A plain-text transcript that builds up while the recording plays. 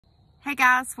Hey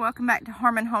guys, welcome back to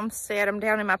Harmon Homestead. I'm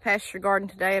down in my pasture garden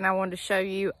today and I wanted to show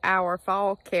you our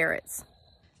fall carrots.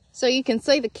 So you can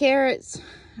see the carrots,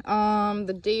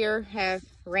 the deer have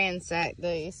ransacked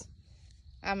these.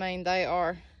 I mean, they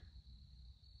are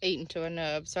eaten to a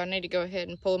nub, so I need to go ahead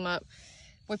and pull them up.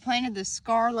 We planted the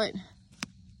Scarlet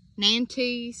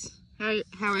Nantes,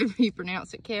 however you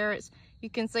pronounce it, carrots. You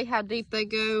can see how deep they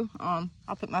go.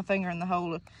 I'll put my finger in the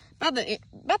hole about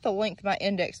the length of my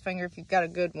index finger if you've got a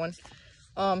good one.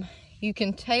 You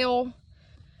can tell,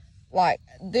 like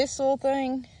this little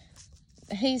thing,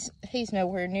 he's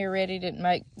nowhere near ready, didn't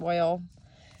make well.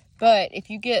 But if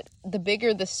you get the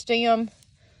bigger the stem,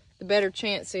 the better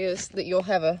chance is that you'll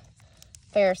have a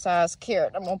fair sized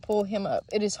carrot. I'm gonna pull him up.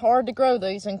 It is hard to grow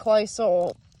these in clay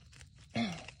soil.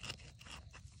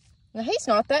 Now he's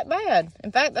not that bad.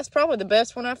 In fact, that's probably the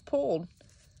best one I've pulled.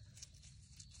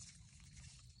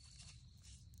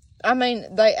 I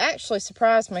mean, they actually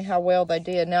surprised me how well they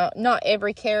did. Now, not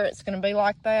every carrot's going to be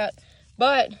like that,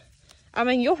 but, I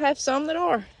mean, you'll have some that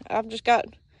are. I've just got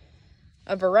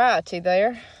a variety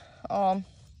there. But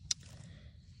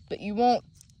you won't,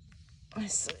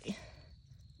 let's see.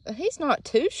 He's not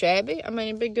too shabby. I mean,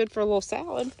 it'd be good for a little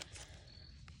salad.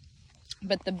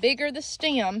 But the bigger the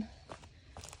stem,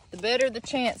 the better the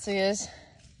chance is.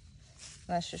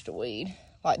 That's just a weed.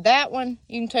 Like that one,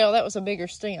 you can tell that was a bigger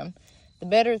stem. The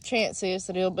better the chance is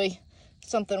that it'll be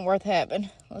something worth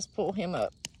having. Let's pull him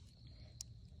up.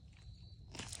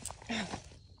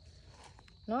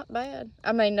 Not bad.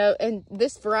 I mean, no, and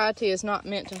this variety is not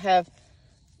meant to have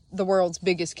the world's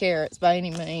biggest carrots by any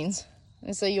means.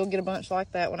 And so you'll get a bunch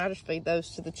like that when I just feed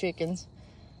those to the chickens.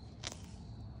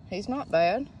 He's not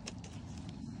bad.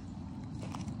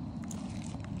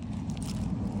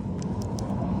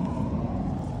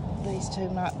 These two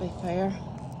might be fair.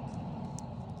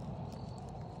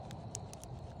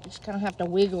 Just kind of have to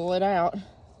wiggle it out.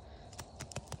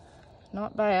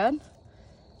 Not bad.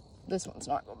 This one's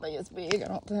not going to be as big, I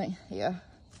don't think. Yeah.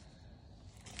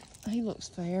 He looks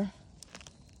fair.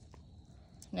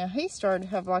 Now, he started to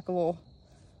have like a little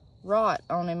rot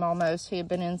on him almost. He had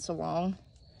been in so long.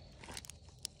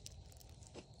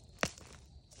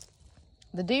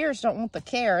 The deers don't want the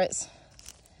carrots.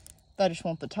 They just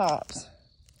want the tops.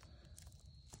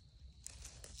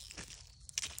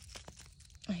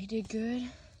 He did good.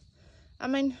 I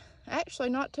mean, actually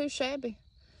not too shabby.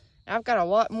 I've got a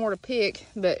lot more to pick,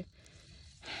 but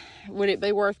would it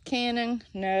be worth canning?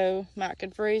 No. Might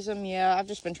could freeze them? Yeah, I've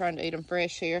just been trying to eat them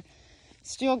fresh here.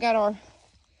 Still got our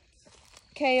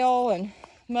kale and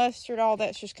mustard, all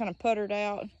that's just kind of puttered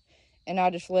out, and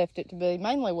I just left it to be.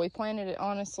 Mainly we planted it,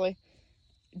 honestly,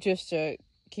 just to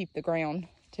keep the ground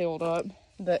tilled up,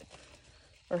 but,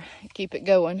 or keep it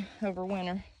going over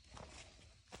winter.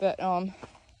 But,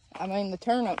 I mean, the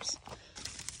turnips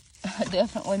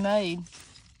definitely made.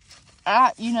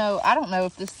 I don't know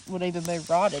if this would even be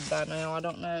rotted by now. I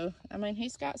don't know. I mean,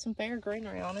 he's got some fair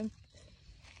greenery on him.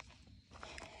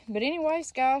 But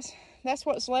anyways, guys, that's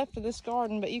what's left of this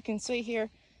garden. But you can see here,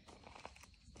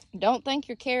 don't think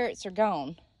your carrots are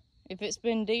gone. If it's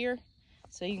been deer,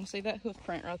 so you can see that hoof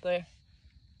print right there.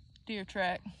 Deer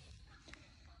track.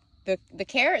 The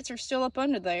carrots are still up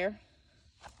under there.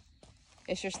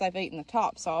 It's just they've eaten the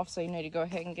tops off, so you need to go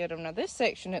ahead and get them. Now, this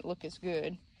section, it looks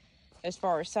good as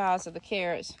far as size of the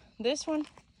carrots. This one,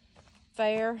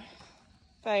 fair.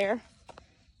 I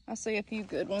see a few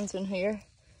good ones in here.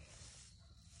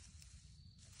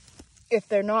 If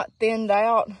they're not thinned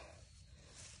out,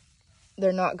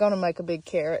 they're not going to make a big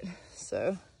carrot.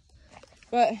 So,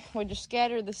 but we just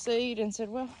scattered the seed and said,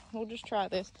 well, we'll just try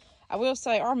this. I will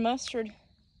say our mustard,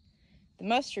 the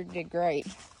mustard did great.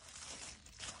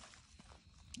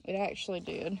 It actually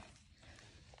did.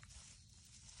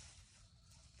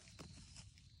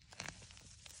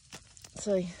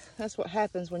 See, that's what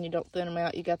happens when you don't thin them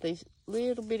out. You got these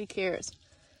little bitty carrots.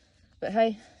 But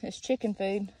hey, it's chicken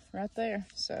feed right there.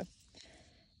 So,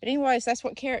 but anyways, that's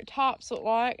what carrot tops look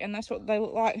like, and that's what they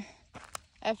look like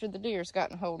after the deer's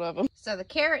gotten hold of them. So the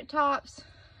carrot tops,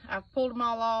 I've pulled them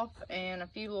all off, and a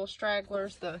few little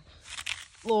stragglers, the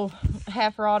little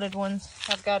half-rotted ones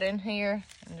I've got in here,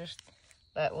 and just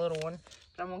that little one.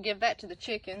 But I'm gonna give that to the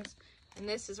chickens. And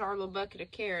this is our little bucket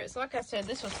of carrots. Like I said,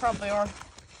 this was probably our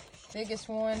biggest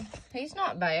one. He's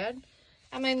not bad.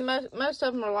 I mean, most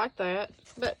of them are like that,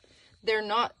 but they're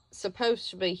not supposed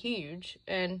to be huge.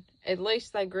 And at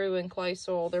least they grew in clay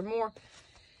soil. They're more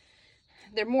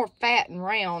fat and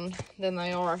round than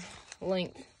they are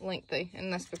lengthy,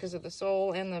 and that's because of the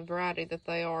soil and the variety that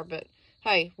they are. But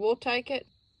hey, we'll take it.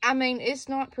 I mean, it's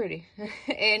not pretty,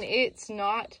 and it's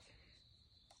not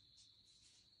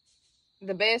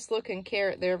the best looking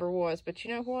carrot there ever was. But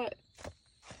you know what?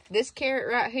 This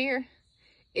carrot right here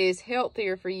is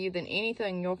healthier for you than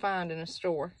anything you'll find in a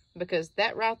store. Because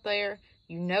that right there,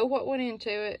 you know what went into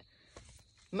it.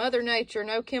 Mother Nature,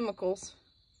 no chemicals,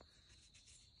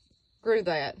 grew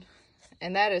that.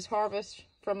 And that is harvest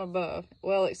from above.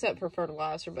 Well, except for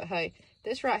fertilizer. But hey,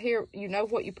 this right here, you know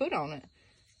what you put on it.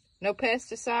 No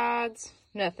pesticides,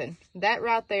 nothing. That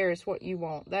right there is what you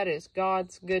want. That is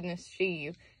God's goodness to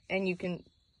you. And you can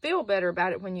feel better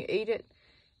about it when you eat it.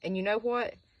 And you know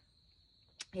what?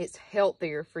 It's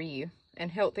healthier for you and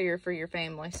healthier for your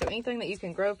family. So anything that you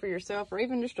can grow for yourself, or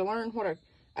even just to learn what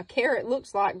a carrot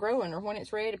looks like growing or when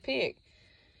it's ready to pick.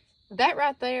 That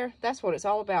right there, that's what it's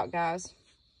all about, guys.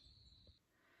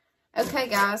 Okay,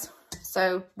 guys.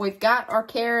 So we've got our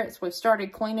carrots. We've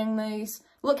started cleaning these.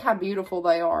 Look how beautiful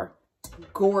they are.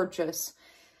 Gorgeous.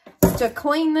 To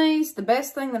clean these, the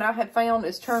best thing that I have found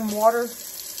is turn the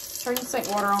sink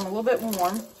water on a little bit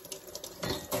warm.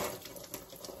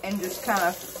 And just kind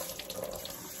of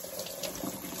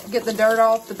get the dirt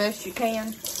off the best you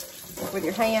can with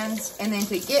your hands. And then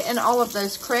to get in all of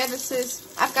those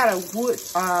crevices, I've got a wood,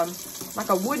 like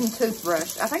a wooden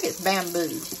toothbrush. I think it's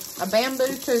bamboo. A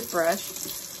bamboo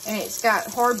toothbrush. And it's got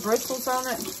hard bristles on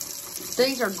it.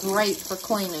 These are great for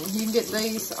cleaning. You can get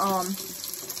these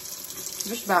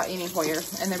just about anywhere.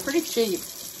 And they're pretty cheap.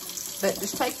 But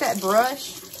just take that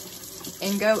brush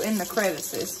and go in the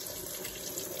crevices.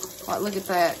 Like, look at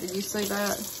that. Did you see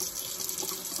that?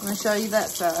 I'm going to show you that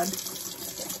side.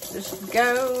 Just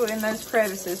go in those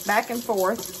crevices, back and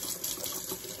forth.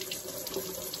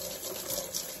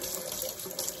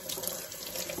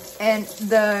 And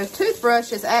the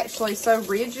toothbrush is actually so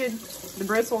rigid, the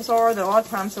bristles are, that a lot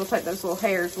of times it'll take those little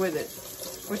hairs with it,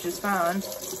 which is fine.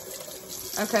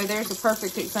 Okay, there's a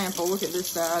perfect example. Look at this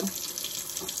side.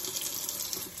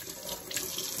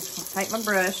 I'll take my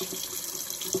brush.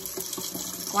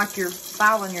 Like you're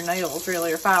filing your nails,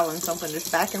 really, or filing something,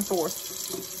 just back and forth.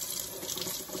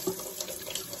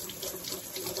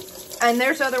 And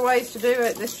there's other ways to do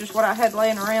it. This is just what I had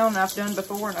laying around and I've done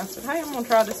before, and I said, hey, I'm going to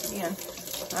try this again.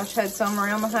 I just had some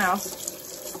around the house.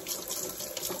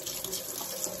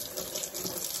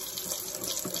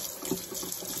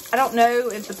 I don't know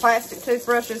if the plastic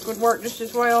toothbrushes would work just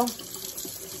as well.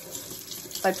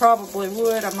 They probably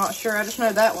would. I'm not sure. I just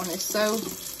know that one is so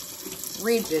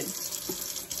rigid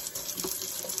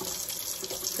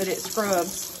that it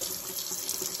scrubs.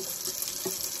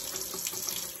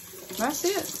 That's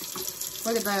it.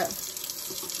 Look at that.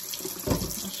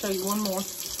 I'll show you one more.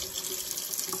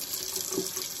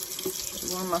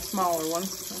 One of my smaller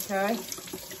ones, okay?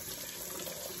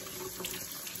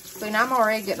 See, now I'm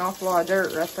already getting off a lot of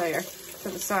dirt right there to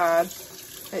the side.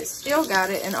 It's still got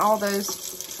it in all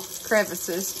those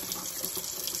crevices.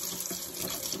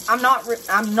 I'm not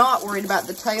worried about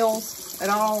the tails at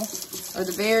all, or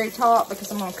the very top,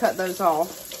 because I'm going to cut those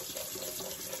off.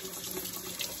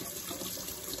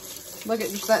 Look at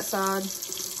just that side.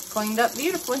 Cleaned up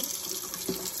beautifully.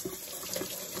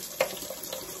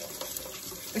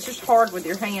 It's just hard with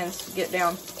your hands to get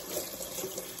down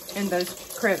in those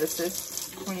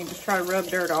crevices when you just try to rub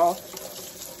dirt off.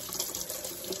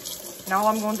 And all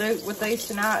I'm going to do with these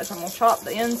tonight is I'm going to chop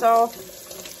the ends off,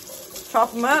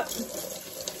 chop them up,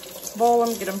 boil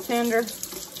them, get them tender,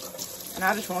 and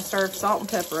I just want to serve salt and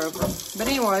pepper over them. But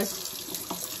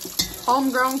anyways,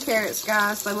 homegrown carrots,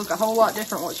 guys, they look a whole lot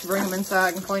different once you bring them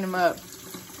inside and clean them up.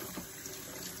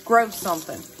 Grow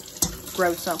something.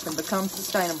 Grow something. Become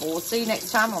sustainable. We'll see you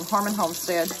next time on Harmon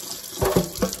Homestead.